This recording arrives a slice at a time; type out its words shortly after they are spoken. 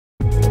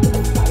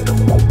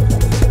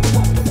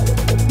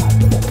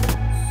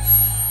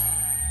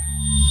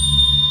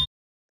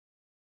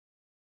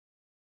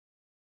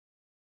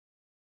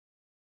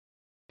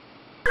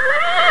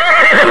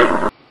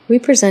we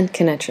present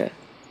KinEtre,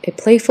 a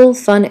playful,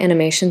 fun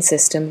animation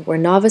system where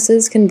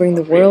novices can bring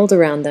the world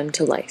around them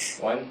to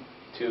life. 1,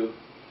 2,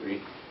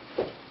 3.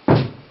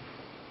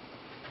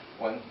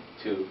 1,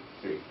 2,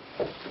 3.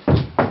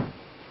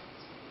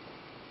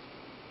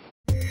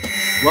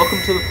 Welcome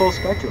to the Full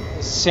Spectrum.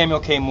 This is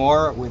Samuel K.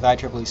 Moore with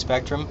IEEE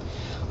Spectrum.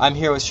 I'm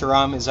here with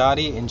Sharam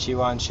Izadi and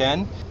Jiwan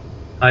Chen.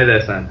 Hi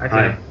there, Sam.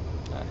 Hi.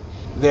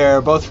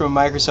 They're both from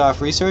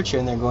Microsoft Research,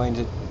 and they're going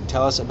to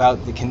tell us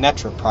about the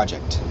KinEtre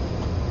project.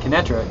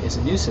 KinEtre is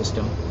a new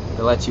system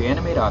that lets you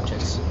animate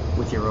objects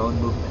with your own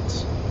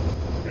movements.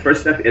 The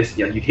first step is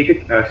you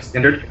take a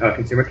standard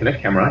consumer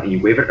Kinect camera and you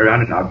wave it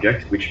around an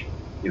object, which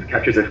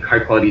captures a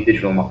high-quality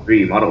digital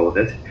 3D model of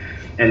it.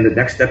 And the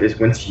next step is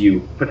once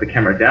you put the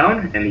camera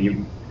down and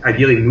you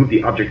ideally move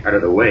the object out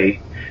of the way,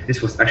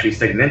 this will actually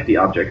segment the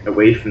object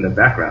away from the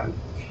background.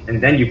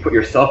 And then you put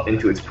yourself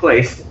into its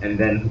place, and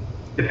then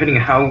depending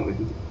on how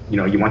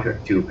you want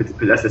to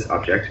possess this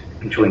object,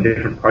 controlling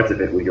different parts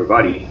of it with your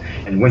body.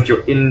 And once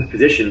you're in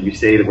position, you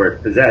say the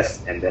word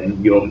possess, and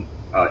then you'll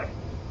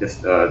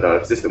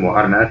the system will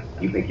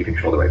automatically make you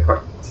control the right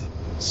parts.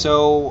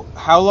 So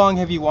how long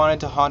have you wanted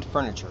to haunt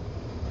furniture?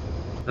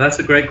 That's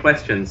a great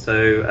question.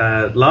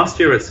 So last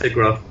year at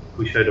SIGGRAPH,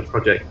 we showed a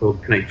project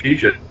called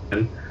KinectFusion,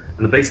 and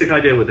the basic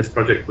idea with this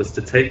project was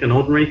to take an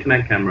ordinary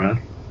Kinect camera,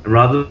 and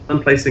rather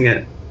than placing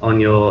it on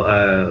your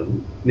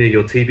near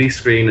your TV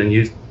screen and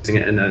using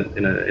it in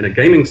a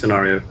gaming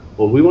scenario,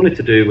 what we wanted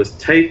to do was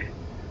take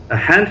a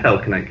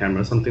handheld Kinect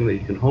camera, something that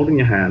you can hold in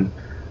your hand,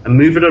 and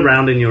move it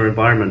around in your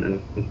environment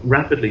and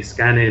rapidly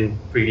scan in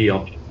 3D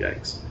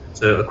objects.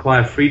 So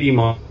acquire 3D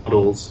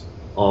models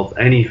of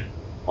any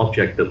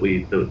object that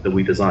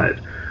we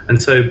desired. And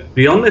so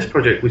beyond this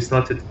project, we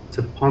started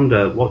to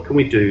ponder what can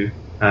we do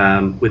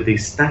with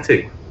these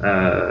static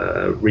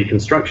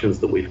reconstructions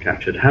that we've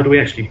captured. How do we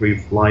actually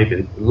breathe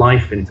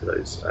life into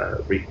those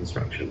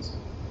reconstructions?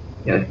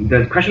 Yeah,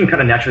 the question kind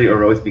of naturally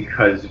arose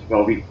because,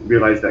 well, we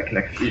realized that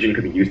KinectFusion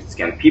could be used to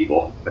scan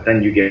people, but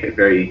then you get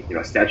very,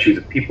 statues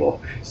of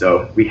people.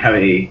 So we have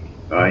an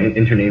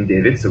intern named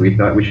David, so we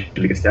thought we should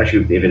make a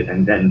statue of David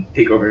and then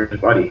take over his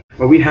body.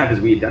 What we have is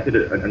we adapted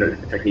a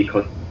technique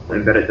called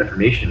embedded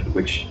deformation,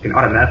 which can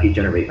automatically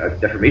generate a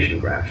deformation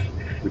graph,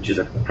 which is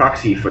a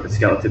proxy for the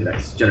skeleton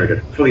that's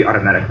generated fully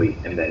automatically,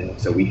 and then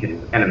so we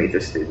can animate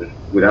this thing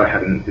without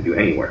having to do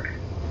any work.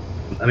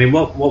 I mean,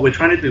 what we're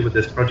trying to do with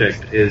this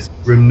project is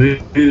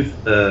remove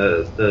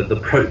the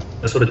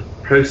sort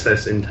of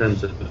process in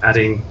terms of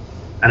adding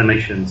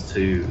animations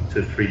to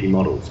 3D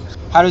models.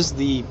 How does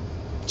the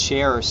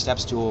chair or step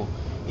stool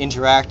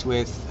interact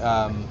with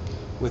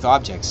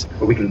objects?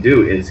 What we can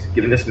do is,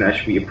 given this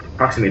mesh, we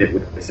approximate it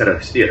with a set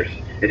of spheres.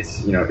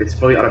 It's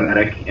fully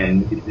automatic,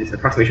 and this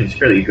approximation is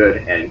fairly good,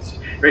 and it's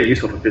very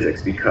useful for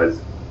physics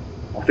because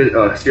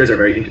spheres are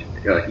very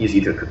easy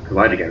to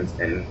collide against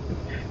and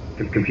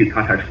can compute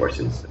contact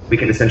forces. We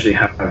can essentially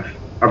have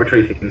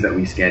arbitrary things that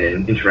we scan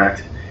and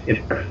interact in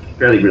a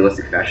fairly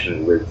realistic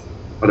fashion with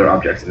other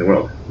objects in the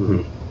world.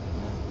 Mm-hmm.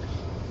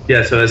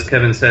 Yeah, so as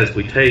Kevin says,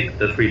 we take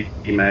the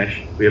 3D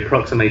mesh, we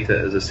approximate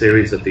it as a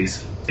series of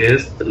these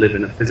spheres that live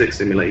in a physics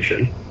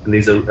simulation, and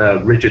these are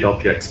rigid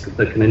objects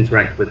that can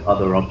interact with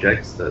other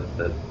objects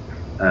that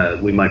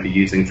we might be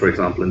using, for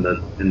example, in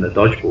the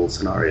dodgeball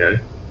scenario.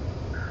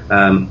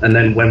 And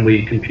then when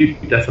we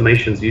compute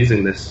deformations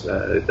using this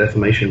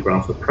deformation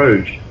graph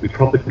approach, we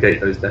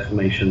propagate those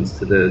deformations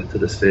to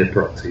the sphere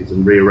proxies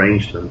and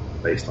rearrange them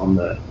based on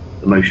the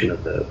motion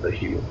of the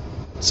human.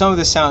 Some of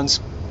this sounds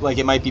like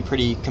it might be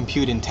pretty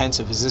compute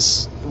intensive. Is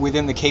this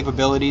within the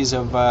capabilities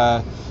of,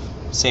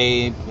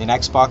 say, an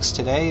Xbox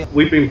today?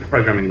 We've been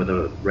programming with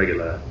a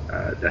regular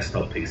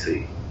desktop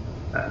PC,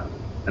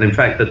 and in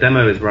fact the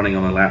demo is running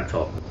on a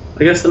laptop.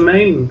 I guess the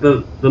main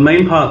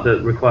part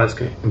that requires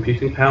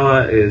computing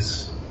power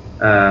is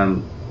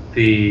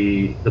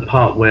the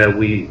part where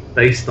we,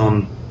 based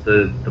on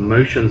the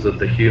motions of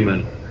the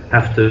human,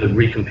 have to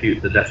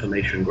recompute the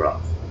deformation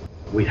graph.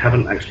 We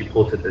haven't actually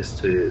ported this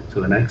to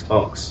an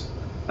Xbox,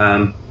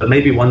 but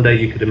maybe one day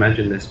you could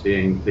imagine this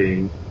being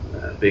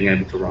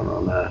able to run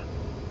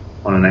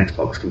on an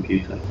Xbox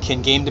computer.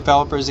 Can game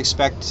developers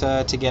expect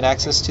to get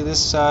access to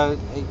this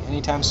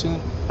anytime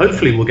soon?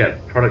 Hopefully, we'll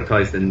get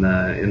productized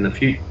in the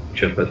future,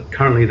 but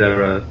currently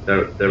there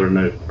are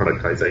no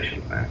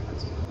productization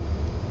plans.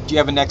 Do you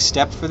have a next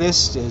step for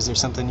this? Is there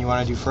something you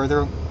want to do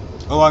further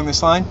along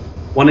this line?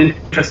 One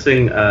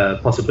interesting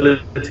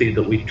possibility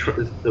that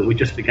we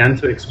just began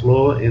to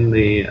explore in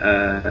the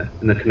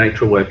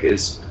KinectFusion work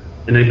is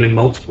enabling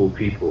multiple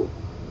people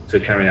to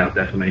carry out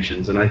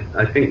deformations, and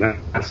I think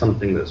that's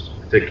something that's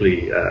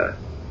particularly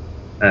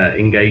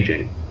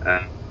engaging.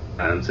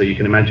 So you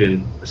can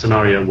imagine a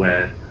scenario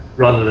where,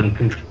 rather than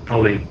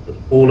controlling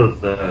all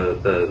of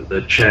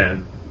the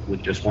chair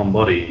with just one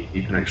body,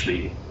 you can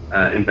actually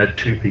embed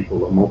two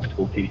people or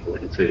multiple people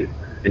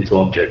into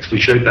objects. We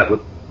showed that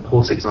with the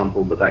horse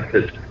example, but that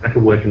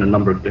could work in a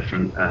number of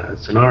different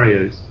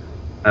scenarios.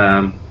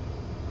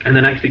 And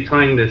then actually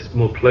tying this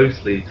more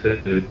closely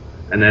to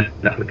an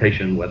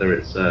application, whether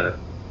it's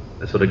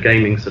a sort of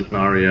gaming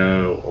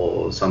scenario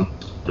or some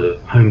sort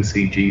of home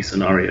CG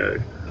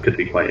scenario could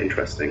be quite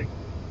interesting.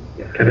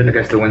 Yeah, Kevin, I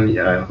guess the one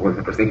what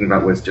I was thinking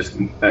about was just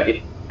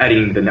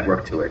adding the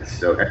network to it.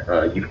 So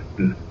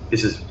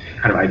this is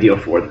kind of ideal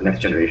for the next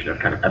generation of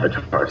kind of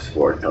avatars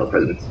for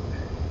telepresence.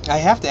 I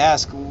have to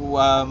ask,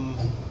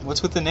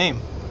 what's with the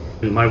name?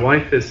 My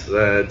wife is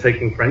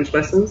taking French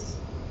lessons,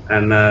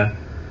 and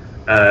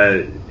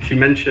she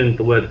mentioned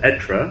the word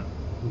être,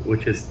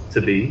 which is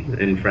to be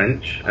in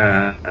French,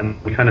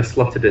 and we kind of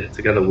slotted it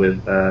together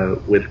with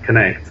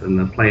Kinect and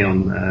the play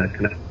on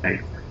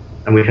Kinect,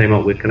 and we came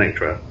up with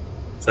KinEtre.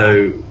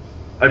 So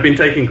I've been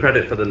taking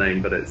credit for the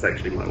name, but it's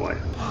actually my wife.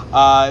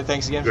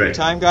 Thanks again for your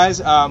time,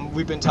 guys.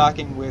 We've been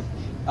talking with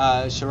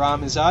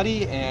Shahram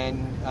Izadi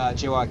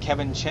and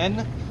Kevin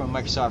Chen from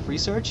Microsoft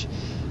Research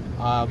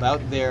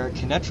about their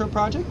KinEtre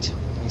project.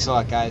 Thanks a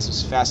lot, guys. It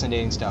was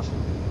fascinating stuff.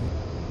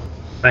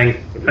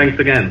 Thanks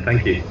again.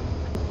 Thank you.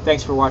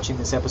 Thanks for watching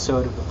this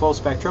episode of The Full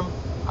Spectrum.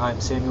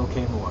 I'm Samuel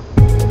K. Moore.